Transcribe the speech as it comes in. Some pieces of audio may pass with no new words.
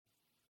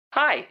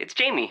Hi, it's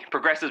Jamie,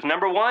 Progressive's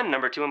number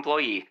 2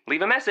 employee.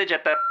 Leave a message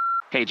at the...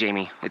 Hey,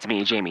 Jamie, it's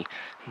me, Jamie.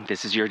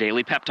 This is your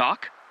daily pep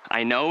talk.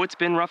 I know it's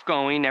been rough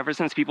going ever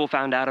since people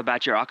found out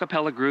about your a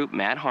cappella group,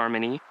 Mad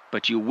Harmony,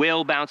 but you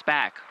will bounce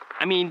back.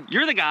 I mean,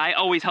 you're the guy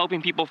always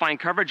helping people find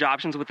coverage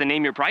options with the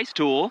Name Your Price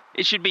tool.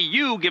 It should be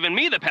you giving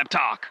me the pep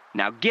talk.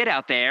 Now get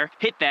out there,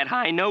 hit that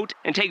high note,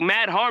 and take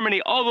Mad Harmony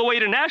all the way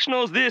to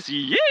nationals this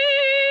year!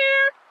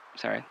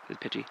 Sorry, it's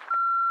pitchy.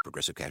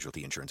 Progressive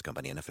Casualty Insurance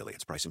Company and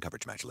Affiliates. Price and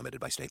coverage match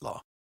limited by state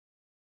law.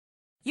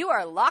 You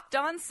are Locked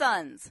On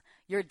Suns,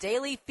 your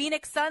daily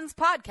Phoenix Suns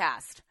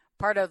podcast,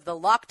 part of the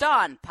Locked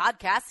On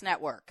Podcast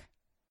Network.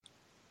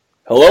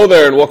 Hello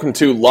there, and welcome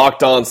to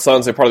Locked On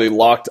Suns, a part of the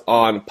Locked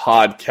On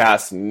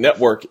Podcast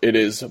Network. It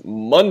is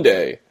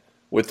Monday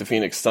with the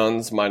Phoenix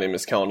Suns. My name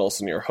is Kellen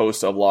Olson, your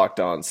host of Locked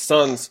On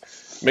Suns.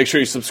 Make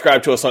sure you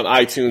subscribe to us on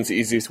iTunes. The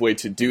easiest way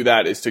to do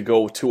that is to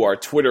go to our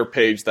Twitter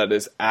page, that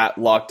is at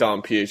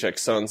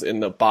LockedOnPHXSuns. In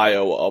the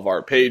bio of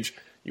our page,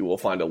 you will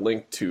find a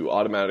link to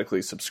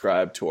automatically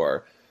subscribe to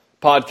our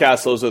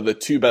podcast. Those are the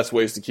two best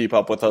ways to keep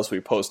up with us.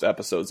 We post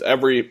episodes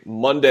every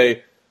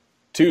Monday,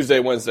 Tuesday,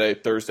 Wednesday,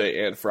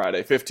 Thursday, and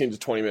Friday. 15 to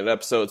 20-minute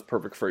episodes,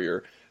 perfect for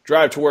your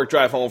drive to work,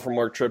 drive home from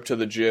work, trip to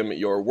the gym,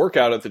 your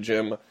workout at the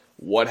gym,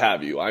 what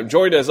have you. I'm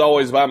joined, as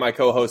always, by my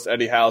co-host,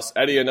 Eddie House.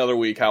 Eddie, another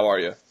week. How are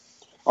you?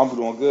 I'm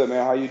doing good,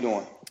 man. How you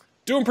doing?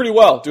 Doing pretty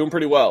well.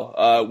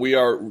 We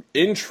are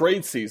in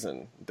trade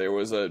season. There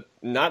was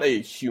not a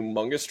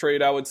humongous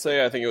trade, I would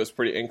say. I think it was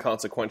pretty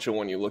inconsequential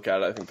when you look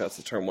at it. I think that's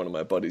the term one of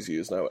my buddies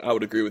used, and I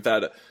would agree with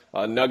that.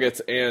 Nuggets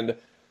and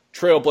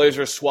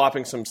Trailblazers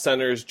swapping some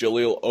centers.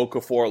 Jahlil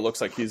Okafor looks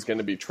like he's going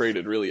to be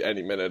traded really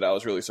any minute. I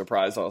was really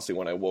surprised, honestly,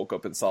 when I woke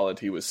up and saw that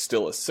he was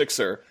still a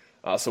Sixer.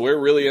 So we're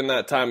really in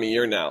that time of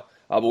year now.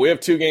 But we have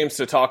two games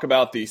to talk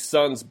about. The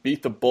Suns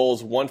beat the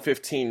Bulls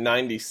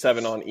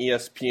 115-97 on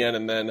ESPN,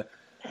 and then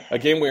a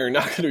game we are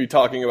not going to be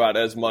talking about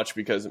as much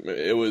because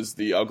it was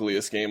the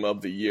ugliest game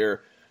of the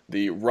year.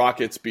 The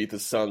Rockets beat the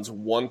Suns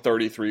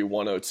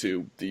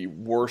 133-102, the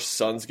worst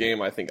Suns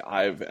game I think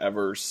I've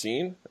ever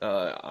seen.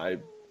 I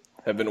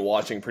have been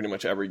watching pretty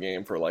much every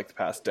game for like the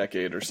past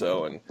decade or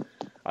so, and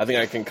I think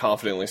I can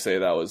confidently say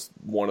that was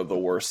one of the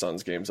worst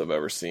Suns games I've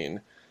ever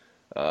seen.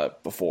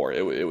 Before.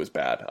 It was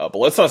bad. But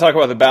let's not talk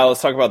about the bad.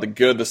 Let's talk about the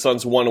good. The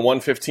Suns won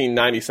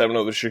 115-97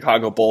 over the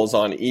Chicago Bulls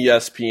on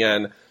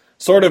ESPN.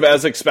 Sort of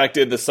as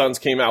expected, the Suns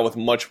came out with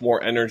much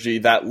more energy,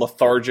 that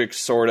lethargic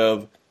sort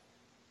of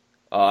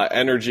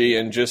energy,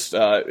 and just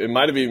it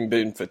might have even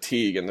been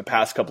fatigue. In the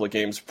past couple of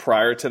games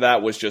prior to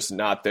that was just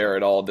not there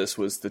at all. This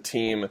was the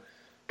team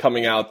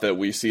coming out that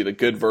we see the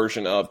good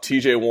version of.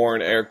 TJ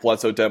Warren, Eric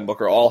Bledsoe, Devin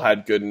Booker all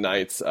had good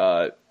nights.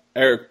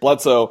 Eric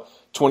Bledsoe,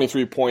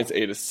 23 points,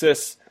 8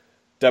 assists.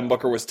 Devin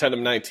Booker was 10 of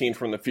 19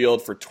 from the field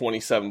for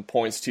 27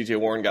 points. TJ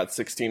Warren got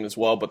 16 as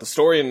well. But the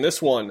story in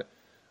this one,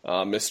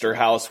 Mr.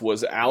 House,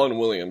 was Alan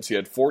Williams. He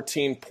had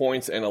 14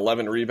 points and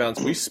 11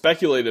 rebounds. We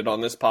speculated on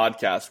this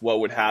podcast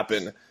what would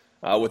happen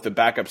with the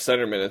backup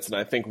center minutes, and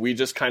I think we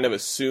just kind of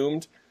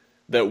assumed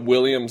that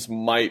Williams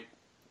might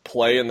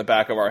play in the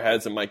back of our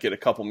heads and might get a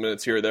couple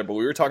minutes here or there. But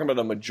we were talking about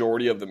a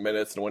majority of the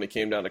minutes, and when it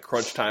came down to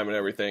crunch time and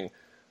everything,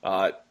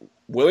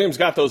 Williams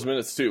got those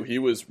minutes too. He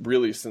was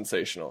really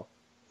sensational.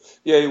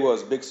 Yeah, he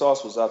was. Big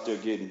Sauce was out there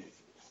getting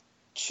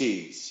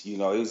cheese. You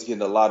know, he was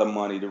getting a lot of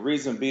money. The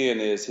reason being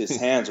is his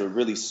hands are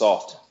really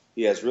soft.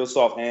 He has real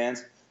soft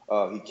hands.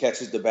 He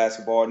catches the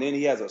basketball, and then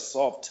he has a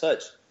soft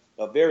touch,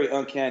 a very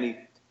uncanny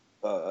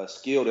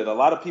skill that a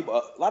lot of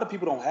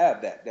people don't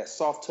have that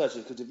soft touch.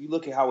 Because if you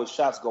look at how his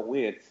shots go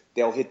in,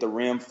 they'll hit the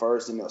rim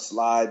first, and they'll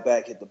slide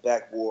back, hit the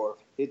backboard,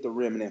 hit the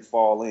rim, and then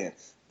fall in.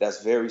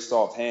 That's very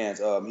soft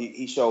hands.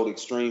 He showed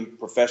extreme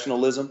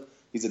professionalism.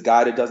 He's a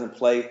guy that doesn't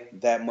play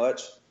that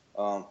much.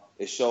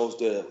 It shows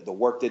the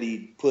work that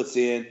he puts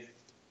in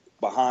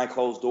behind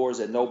closed doors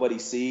that nobody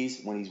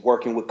sees when he's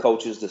working with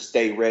coaches to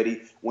stay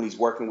ready, when he's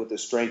working with the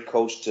strength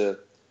coach to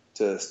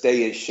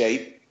stay in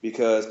shape,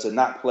 because to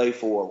not play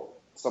for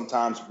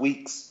sometimes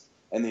weeks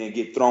and then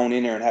get thrown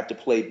in there and have to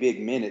play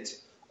big minutes,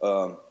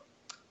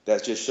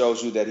 that just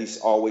shows you that he's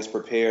always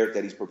prepared,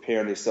 that he's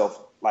preparing himself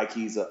like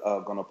he's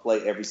going to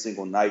play every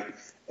single night.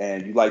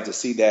 And you like to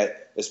see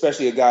that,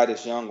 especially a guy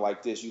that's young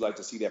like this, you like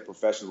to see that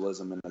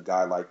professionalism in a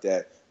guy like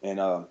that. And,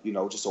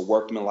 just a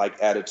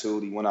workman-like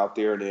attitude. He went out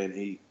there and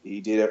then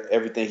he did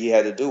everything he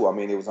had to do. I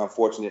mean, it was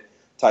unfortunate.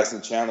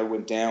 Tyson Chandler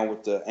went down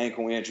with the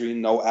ankle injury,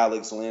 no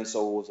Alex Len,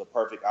 so it was a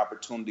perfect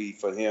opportunity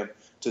for him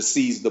to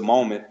seize the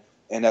moment,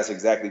 and that's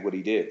exactly what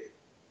he did.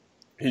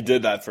 He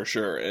did that for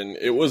sure, and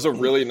it was a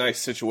really nice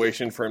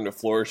situation for him to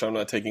flourish. I'm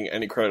not taking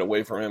any credit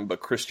away from him,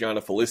 but Cristiano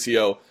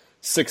Felicio,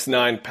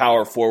 6'9",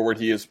 power forward.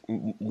 He is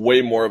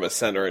way more of a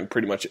center and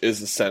pretty much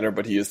is a center,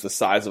 but he is the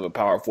size of a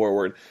power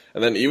forward.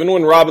 And then even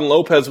when Robin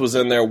Lopez was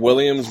in there,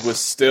 Williams was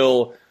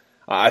still,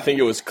 I think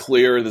it was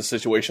clear the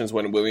situations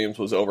when Williams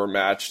was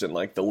overmatched and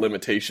like the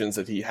limitations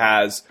that he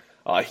has.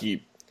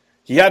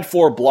 He had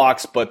 4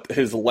 blocks, but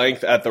his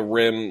length at the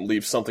rim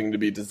leaves something to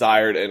be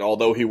desired. And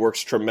although he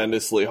works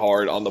tremendously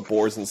hard on the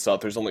boards and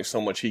stuff, there's only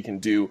so much he can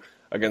do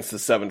against a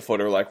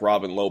 7-footer like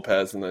Robin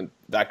Lopez, and then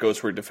that goes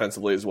for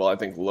defensively as well. I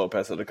think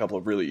Lopez had a couple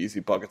of really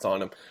easy buckets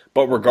on him.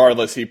 But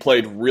regardless, he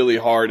played really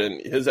hard,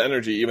 and his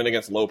energy, even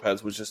against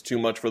Lopez, was just too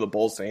much for the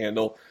Bulls to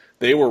handle.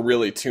 They were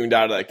really tuned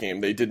out of that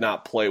game. They did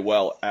not play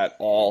well at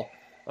all.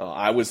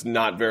 I was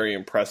not very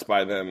impressed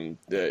by them.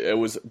 It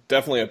was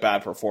definitely a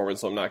bad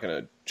performance, so I'm not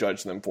going to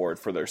judge them for it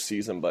for their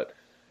season. But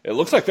it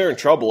looks like they're in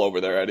trouble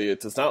over there, Eddie.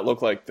 It does not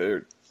look like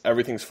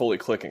everything's fully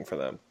clicking for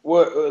them.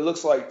 Well, it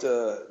looks like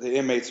the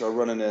inmates are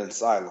running an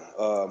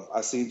asylum.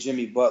 I see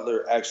Jimmy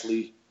Butler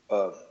actually,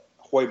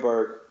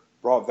 Hoiberg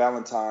brought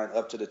Valentine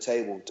up to the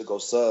table to go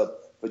sub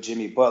for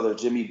Jimmy Butler.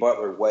 Jimmy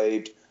Butler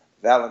waved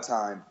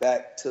Valentine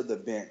back to the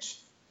bench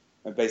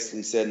and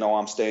basically said, "No,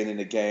 I'm staying in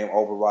the game,"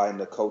 overriding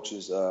the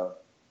coach's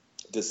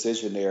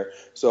decision there.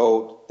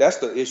 So that's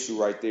the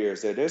issue right there,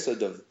 is that there's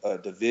a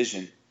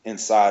division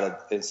inside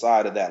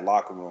of that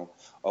locker room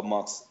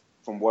amongst,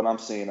 from what I'm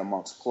seeing,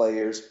 amongst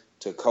players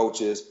to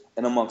coaches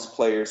and amongst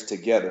players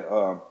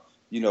together.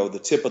 The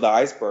tip of the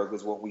iceberg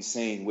is what we've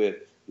seen with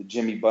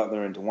Jimmy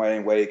Butler and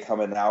Dwayne Wade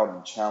coming out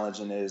and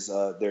challenging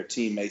their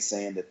teammates,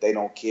 saying that they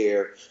don't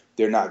care.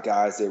 They're not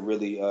guys that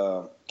really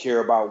care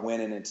about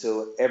winning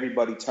until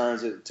everybody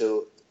turns it,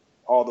 until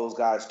all those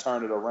guys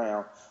turn it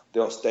around.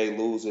 They'll stay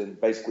losing,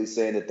 basically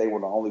saying that they were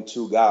the only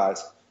two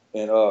guys.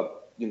 And,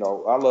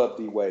 I love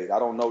D. Wade. I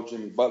don't know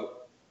Jimmy Butler,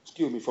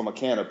 from a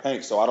can of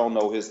paint, so I don't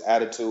know his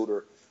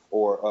attitude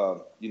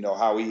or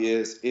how he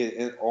is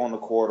on the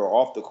court or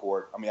off the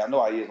court. I mean, I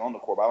know how he is on the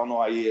court, but I don't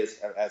know how he is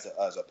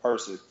as a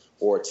person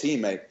or a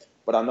teammate.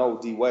 But I know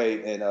D.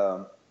 Wade, and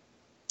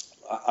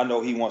I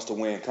know he wants to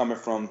win, coming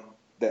from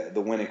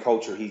the winning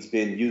culture he's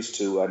been used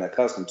to and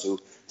accustomed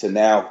to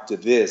now to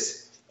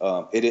this.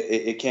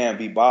 It can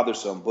be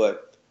bothersome,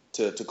 but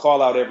to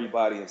call out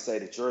everybody and say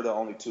that you're the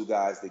only two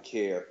guys that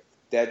care,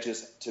 that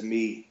just, to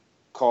me,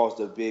 caused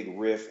a big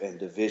rift and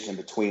division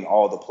between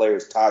all the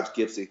players. Taj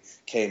Gibson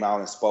came out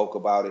and spoke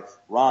about it.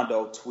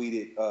 Rondo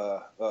tweeted,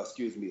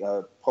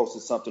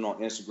 posted something on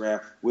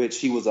Instagram, which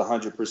he was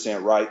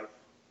 100% right.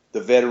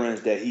 The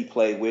veterans that he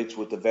played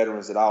with the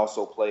veterans that I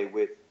also played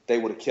with, they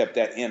would have kept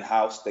that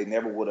in-house. They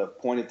never would have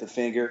pointed the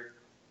finger.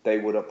 They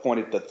would have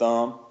pointed the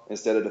thumb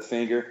instead of the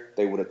finger.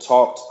 They would have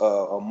talked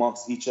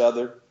amongst each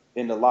other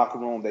in the locker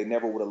room. They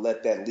never would have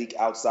let that leak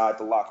outside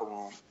the locker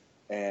room.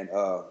 And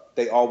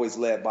they always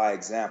led by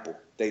example.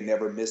 They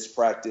never missed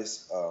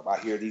practice. I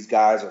hear these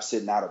guys are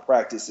sitting out of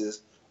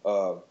practices.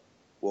 The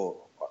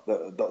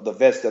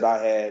vets that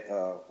I had,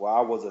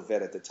 I was a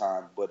vet at the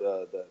time, but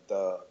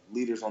the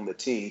leaders on the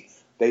team,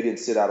 they didn't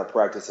sit out of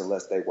practice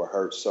unless they were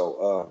hurt.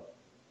 So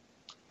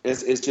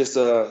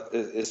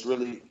it's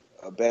really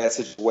a bad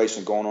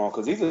situation going on,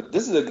 because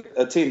this is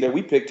a team that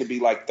we picked to be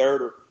like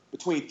third or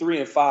between 3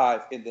 and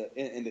 5 in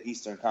the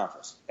Eastern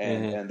Conference,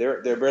 and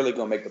they're barely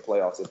going to make the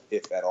playoffs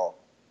if at all.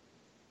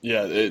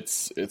 Yeah,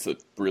 it's a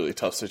really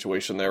tough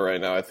situation there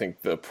right now. I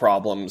think the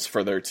problems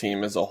for their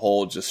team as a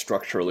whole just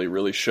structurally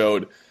really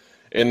showed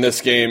in this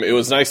game. It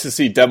was nice to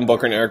see Devin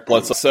Booker and Eric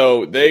Bledsoe.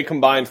 So they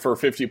combined for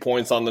 50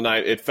 points on the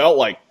night. It felt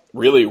like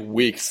really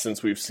weeks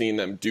since we've seen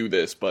them do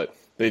this, but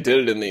they did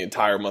it in the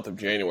entire month of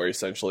January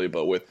essentially.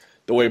 But with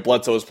the way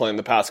Bledsoe was playing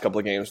the past couple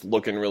of games,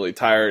 looking really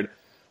tired,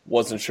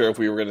 wasn't sure if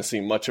we were going to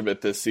see much of it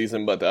this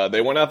season. But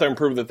they went out there and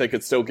proved that they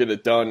could still get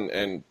it done,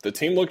 and the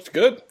team looked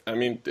good. I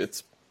mean,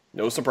 it's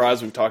no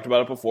surprise. We've talked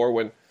about it before.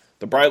 When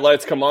the bright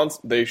lights come on,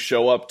 they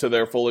show up to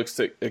their full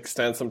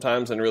extent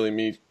sometimes and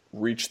really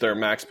reach their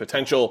max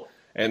potential.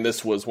 And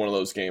this was one of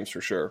those games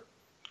for sure.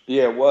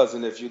 Yeah, it was.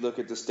 And if you look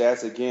at the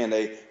stats again,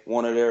 they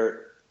one of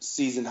their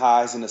season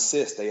highs in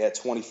assists. They had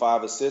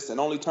 25 assists and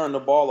only turned the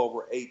ball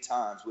over 8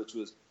 times, which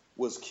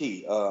was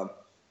key.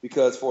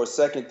 Because for a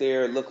second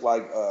there, it looked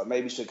like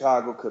maybe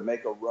Chicago could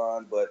make a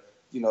run, but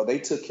they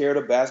took care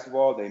of the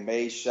basketball. They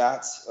made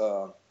shots.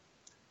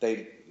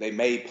 They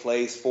made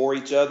plays for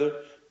each other,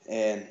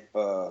 and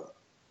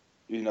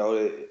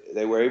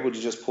they were able to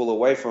just pull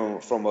away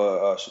from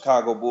a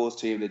Chicago Bulls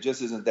team that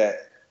just isn't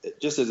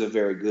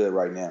very good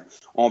right now.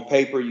 On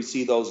paper, you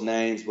see those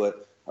names,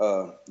 but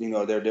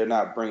they're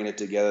not bringing it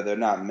together. They're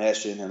not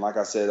meshing, and like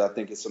I said, I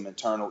think it's some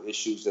internal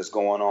issues that's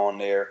going on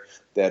there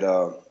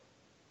that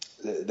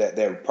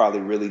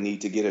probably really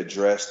need to get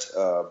addressed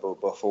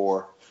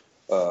before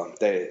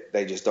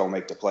they just don't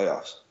make the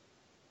playoffs.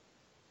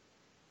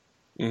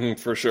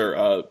 For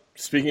sure.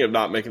 Speaking of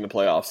not making the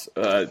playoffs,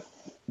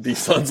 the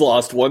Suns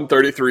lost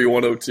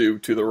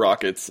 133-102 to the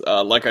Rockets.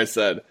 Like I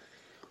said,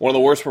 one of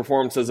the worst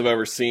performances I've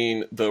ever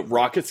seen. The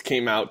Rockets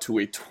came out to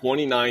a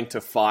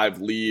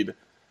 29-5 lead.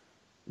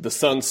 The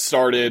Suns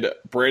started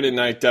Brandon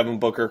Knight, Devin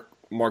Booker,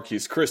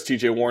 Marquise Chris,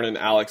 TJ Warren, and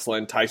Alex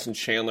Len. Tyson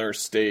Chandler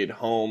stayed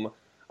home,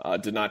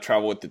 did not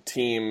travel with the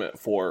team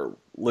for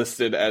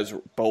listed as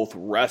both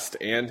rest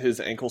and his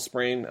ankle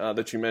sprain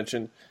that you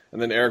mentioned.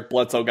 And then Eric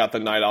Bledsoe got the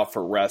night off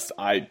for rest.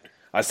 I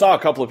saw a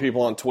couple of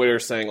people on Twitter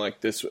saying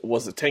like this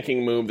was a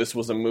tanking move. This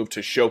was a move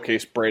to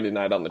showcase Brandon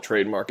Knight on the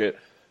trade market.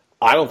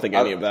 I don't think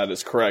any of that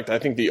is correct. I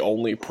think the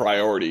only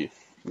priority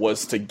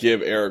was to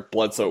give Eric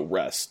Bledsoe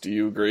rest. Do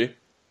you agree?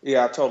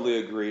 Yeah, I totally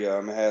agree.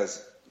 It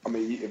has I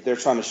mean, if they're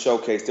trying to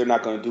showcase, they're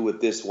not going to do it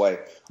this way.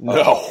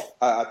 No.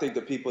 I think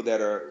the people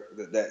that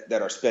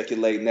are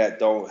speculating that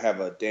don't have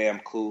a damn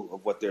clue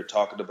of what they're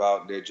talking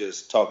about. They're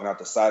just talking out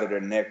the side of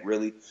their neck,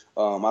 really.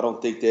 I don't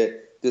think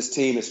that this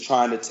team is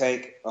trying to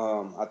tank.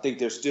 I think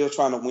they're still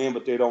trying to win,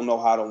 but they don't know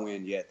how to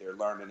win yet. They're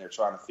learning. They're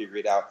trying to figure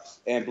it out.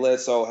 And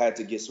Bledsoe had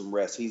to get some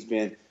rest.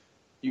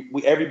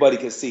 Everybody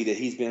can see that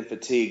he's been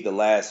fatigued the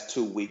last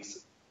 2 weeks.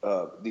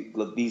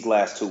 These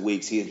last 2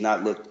 weeks, he has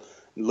not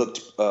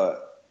looked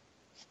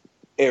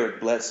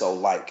Eric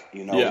Bledsoe-like.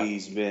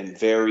 He's been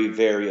very,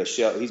 very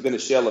he's been a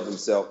shell of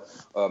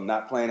himself,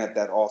 not playing at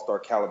that all-star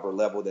caliber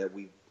level that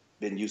we've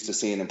been used to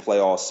seeing him play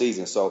all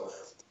season. So,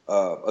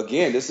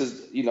 again, this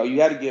is,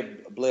 you had to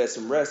give Bled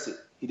some rest.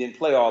 He didn't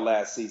play all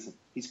last season.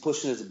 He's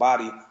pushing his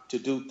body to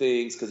do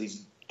things because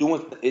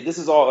this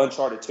is all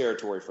uncharted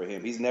territory for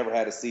him. He's never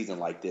had a season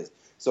like this.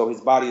 So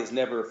his body has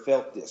never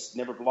felt this,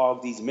 never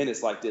logged these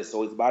minutes like this.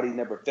 So his body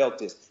never felt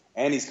this.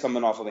 And he's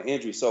coming off of an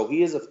injury. So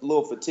he is a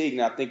little fatigued,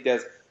 and I think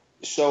that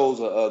shows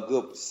a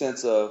good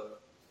sense of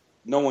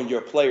knowing your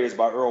players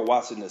by Earl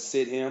Watson to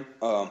sit him.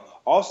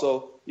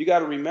 Also, you got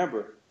to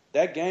remember,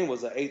 that game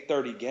was an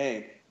 8:30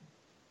 game.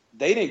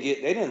 They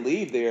didn't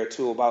leave there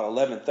till about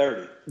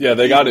 11:30. Yeah,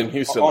 they got in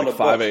Houston like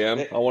 5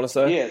 a.m., I want to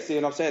say. Yeah, see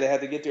what I'm saying? They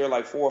had to get there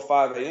like 4 or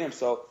 5 a.m.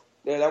 So,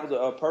 yeah, that was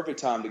a perfect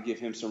time to give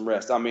him some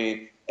rest. I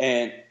mean,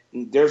 and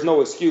there's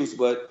no excuse,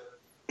 but,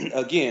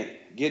 again,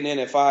 getting in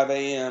at 5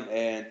 a.m.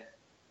 and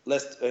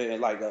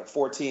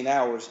 14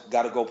 hours,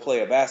 got to go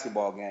play a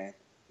basketball game.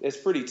 It's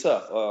pretty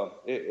tough.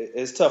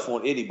 It's tough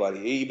on anybody,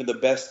 even the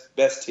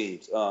best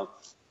teams. The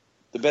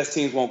best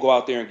teams won't go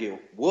out there and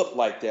get whooped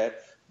like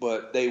that,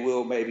 but they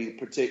will maybe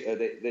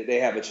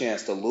they have a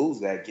chance to lose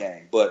that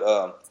game. But,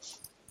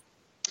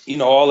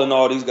 all in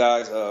all, these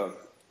guys,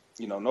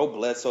 no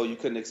Bledsoe, you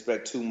couldn't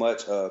expect too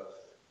much.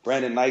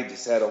 Brandon Knight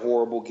just had a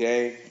horrible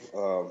game.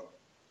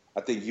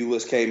 I think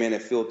Ulis came in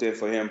and filled in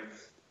for him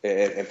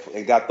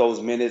and got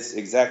those minutes,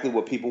 exactly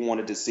what people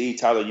wanted to see.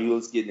 Tyler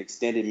Ulis getting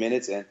extended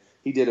minutes, and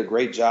he did a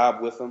great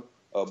job with them.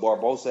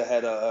 Barbosa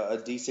had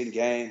a decent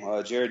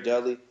game. Jared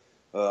Dudley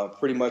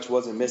pretty much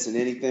wasn't missing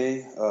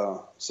anything.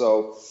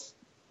 So,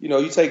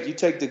 you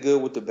take the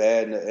good with the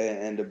bad,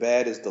 and the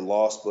bad is the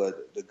loss,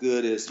 but the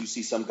good is you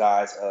see some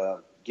guys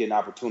getting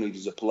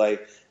opportunities to play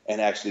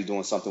and actually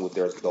doing something with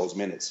those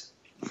minutes.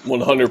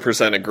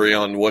 100% agree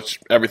on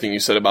everything you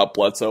said about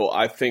Bledsoe.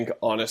 I think,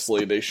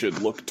 honestly, they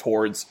should look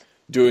towards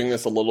doing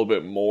this a little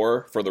bit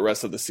more for the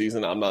rest of the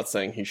season. I'm not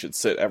saying he should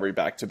sit every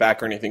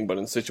back-to-back or anything, but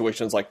in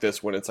situations like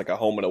this, when it's like a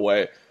home and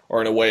away or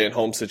an away and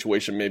home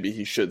situation, maybe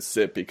he should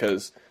sit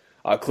because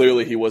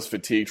clearly he was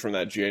fatigued from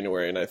that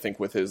January. And I think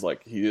with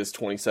he is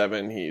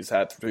 27, he's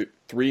had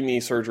 3 knee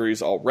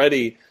surgeries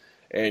already,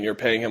 and you're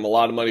paying him a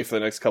lot of money for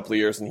the next couple of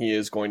years, and he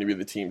is going to be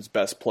the team's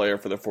best player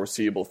for the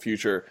foreseeable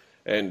future.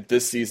 And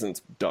this season's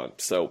done.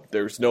 So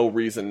there's no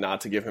reason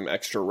not to give him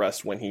extra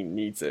rest when he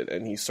needs it,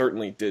 and he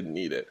certainly did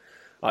need it.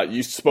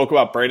 You spoke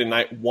about Brandon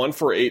Knight, 1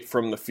 for 8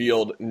 from the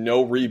field,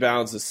 no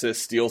rebounds,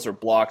 assists, steals, or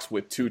blocks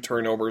with 2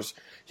 turnovers.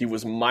 He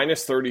was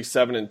minus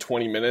 37 in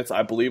 20 minutes.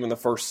 I believe in the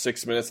first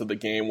 6 minutes of the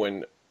game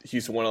when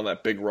Houston went on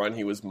that big run,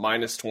 he was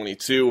minus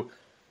 22.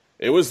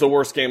 It was the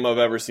worst game I've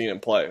ever seen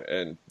him play,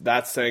 and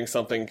that's saying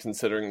something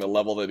considering the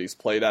level that he's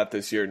played at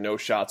this year. No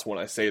shots when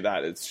I say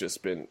that. It's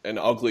just been an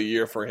ugly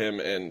year for him,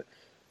 and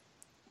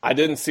I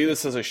didn't see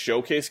this as a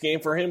showcase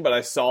game for him, but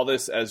I saw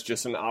this as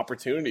just an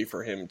opportunity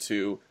for him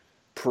to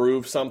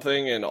prove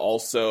something and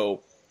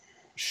also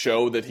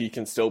show that he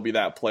can still be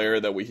that player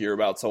that we hear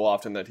about so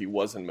often that he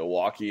was in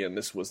Milwaukee, and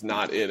this was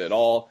not it at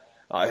all.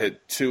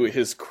 To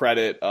his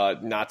credit,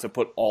 not to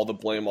put all the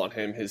blame on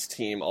him, his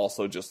team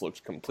also just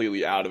looked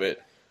completely out of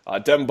it.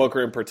 Devin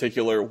Booker in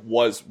particular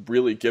was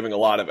really giving a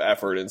lot of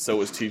effort, and so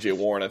was TJ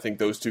Warren. I think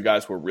those two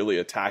guys were really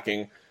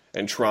attacking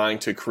and trying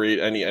to create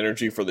any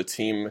energy for the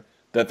team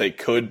that they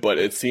could, but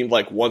it seemed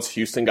like once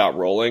Houston got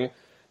rolling,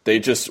 they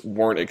just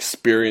weren't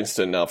experienced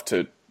enough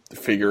to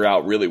figure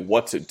out really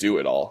what to do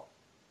at all.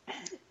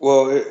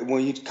 Well,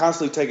 when you're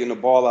constantly taking the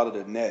ball out of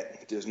the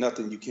net, there's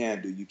nothing you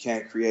can do. You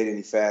can't create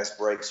any fast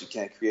breaks. You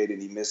can't create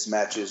any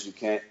mismatches. You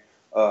can't,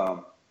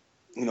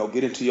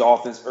 get into your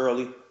offense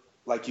early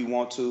like you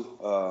want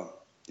to.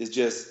 It's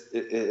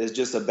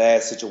just a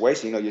bad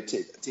situation. Your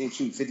team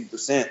shooting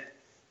 50%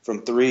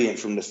 from 3 and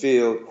from the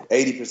field,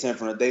 80%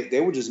 from they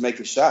were just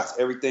making shots.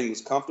 Everything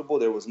was comfortable.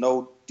 There was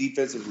no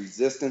defensive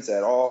resistance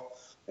at all,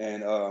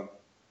 and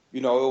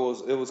it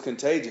was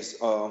contagious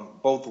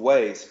both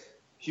ways.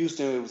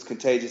 Houston, it was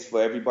contagious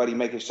for everybody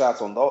making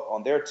shots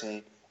on their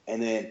team,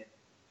 and then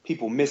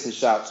people missing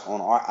shots on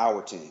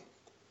our team.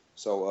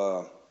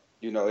 So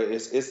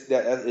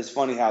it's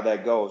funny how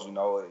that goes.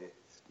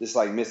 It's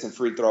like missing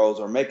free throws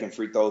or making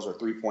free throws or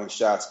 3-point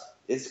shots.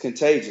 It's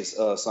contagious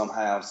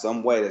somehow,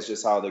 some way. That's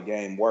just how the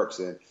game works.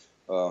 And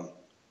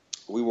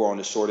we were on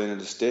the short end of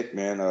the stick,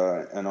 man,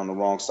 and on the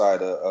wrong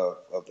side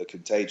of the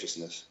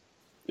contagiousness.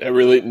 Yeah,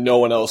 really, no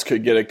one else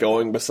could get it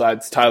going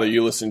besides Tyler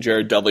Ulis and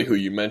Jared Dudley, who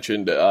you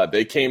mentioned.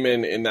 They came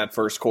in that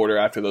first quarter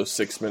after those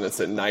 6 minutes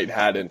that Knight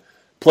had, and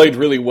played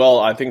really well.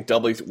 I think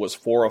Dudley was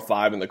 4 of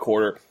 5 in the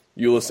quarter.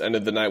 Ulis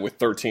ended the night with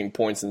 13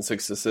 points and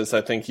 6 assists.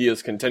 I think he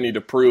has continued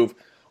to prove,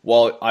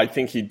 while I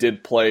think he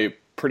did play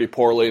pretty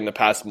poorly in the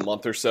past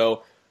month or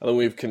so, I think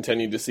we've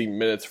continued to see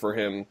minutes for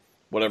him,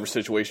 whatever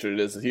situation it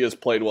is. He has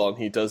played well, and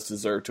he does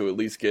deserve to at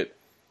least get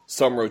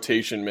some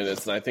rotation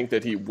minutes, and I think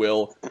that he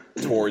will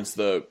towards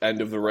the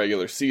end of the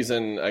regular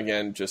season.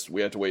 Again, just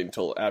we have to wait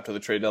until after the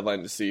trade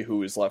deadline to see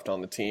who is left on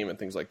the team and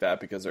things like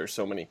that, because there are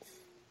so many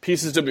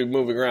pieces to be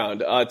moving around.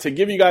 To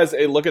give you guys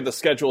a look at the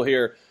schedule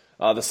here,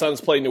 the Suns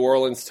play New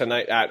Orleans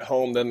tonight at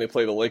home, then they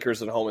play the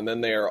Lakers at home, and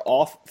then they are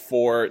off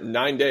for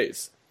 9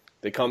 days.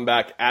 They come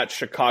back at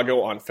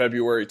Chicago on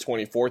February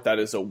 24th. That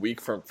is a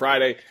week from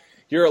Friday.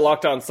 Here at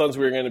Locked On Suns,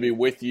 we're going to be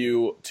with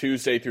you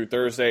Tuesday through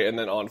Thursday, and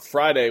then on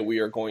Friday we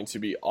are going to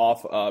be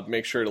off.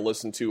 Make sure to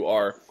listen to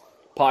our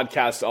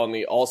podcast on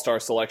the All-Star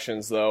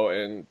selections, though,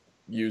 and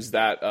use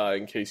that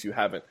in case you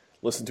haven't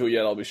listened to it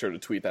yet. I'll be sure to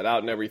tweet that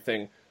out and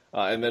everything.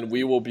 And then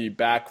we will be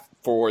back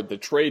for the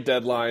trade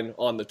deadline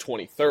on the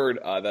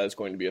 23rd. That is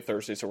going to be a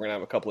Thursday, so we're going to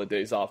have a couple of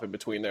days off in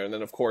between there. And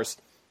then, of course,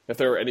 if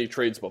there are any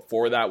trades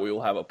before that, we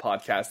will have a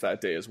podcast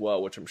that day as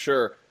well, which I'm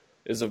sure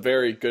is a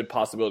very good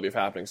possibility of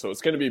happening. So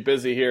it's going to be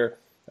busy here.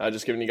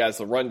 Just giving you guys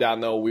the rundown,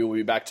 though. We will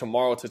be back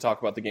tomorrow to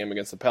talk about the game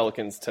against the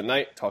Pelicans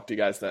tonight. Talk to you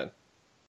guys then.